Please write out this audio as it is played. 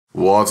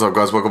What's up,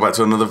 guys? Welcome back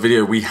to another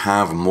video. We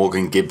have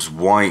Morgan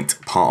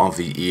Gibbs-White, part of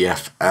the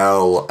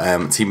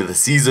EFL Team of the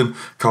Season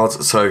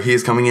cards. So he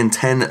is coming in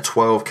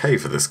 10-12k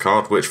for this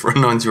card, which for a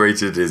 90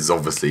 rated is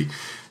obviously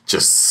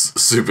just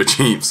super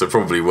cheap, so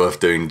probably worth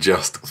doing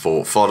just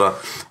for fodder.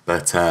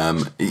 But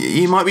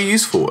he might be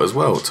useful as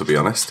well, to be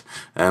honest.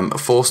 A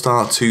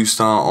 4-star,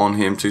 2-star on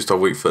him, 2-star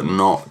weak foot,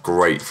 not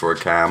great for a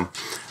cam,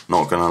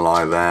 not gonna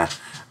lie there.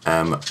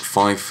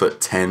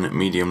 5'10",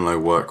 medium low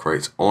work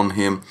rate on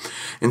him.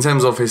 In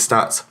terms of his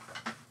stats,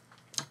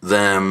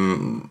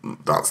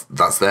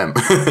 that's them.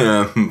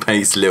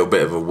 Pace, a little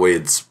bit of a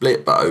weird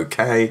split, but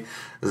okay.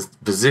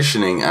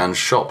 Positioning and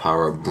shot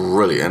power are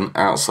brilliant.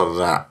 Outside of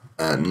that,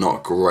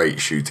 not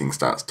great shooting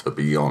stats, to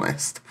be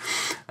honest.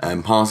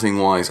 Passing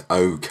wise,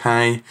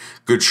 okay.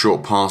 Good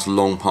short pass,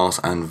 long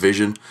pass, and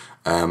vision.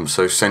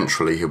 So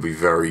centrally, he'll be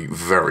very,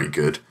 very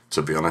good,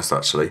 to be honest,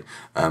 actually.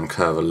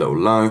 Curve a little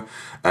low.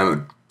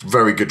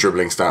 Very good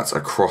dribbling stats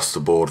across the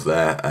board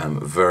there.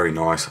 Very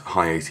nice,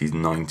 high 80s,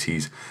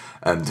 90s.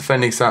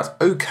 Defending stats,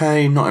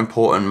 okay, not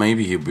important.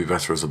 Maybe he'll be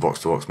better as a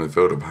box-to-box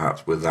midfielder,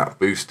 perhaps, with that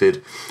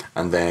boosted.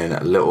 And then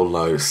a little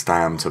low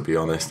stam, to be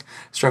honest.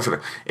 Strength,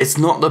 it's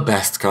not the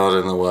best card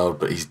in the world,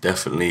 but he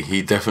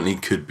definitely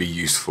could be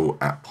useful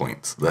at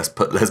points. Let's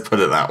put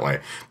it that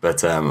way.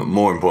 But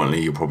more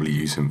importantly, you'll probably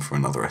use him for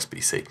another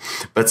SBC.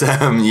 But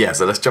yeah,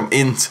 so let's jump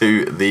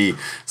into the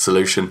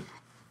solution.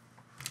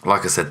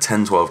 Like I said,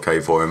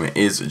 10-12k for him. It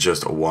is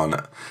just one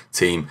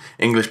team.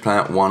 English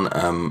player, one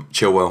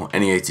Chilwell.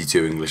 Any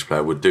 82 English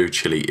player would do.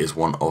 Chile is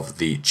one of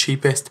the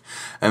cheapest.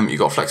 You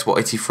got flexible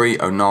 83,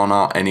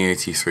 Onana. Any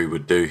 83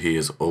 would do. He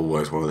is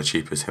always one of the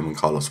cheapest. Him and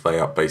Carlos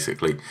Vela,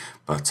 basically.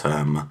 But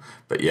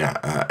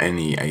yeah,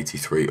 any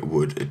 83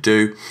 would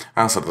do.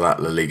 Outside of that,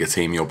 La Liga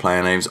team, your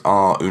player names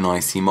are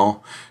Unai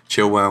Simon,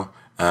 Chilwell,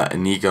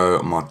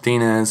 Inigo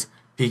Martinez,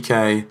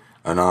 Piqué,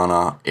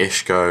 Onana,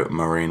 Isco,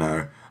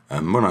 Marino,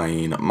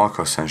 Munain,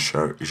 Marco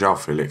Asensio, João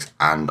Felix,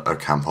 and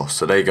Ocampos.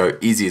 So there you go,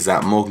 easy as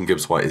that. Morgan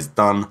Gibbs-White is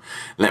done.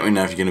 Let me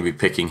know if you're going to be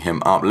picking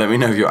him up. Let me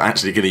know if you're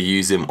actually going to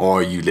use him, or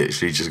are you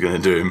literally just going to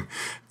do him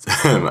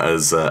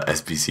as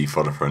SBC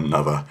fodder for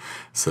another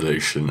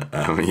solution.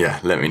 Yeah,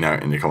 let me know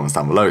in the comments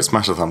down below.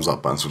 Smash the thumbs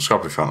up button,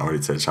 subscribe if you're not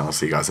already to the channel.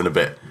 See you guys in a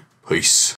bit. Peace.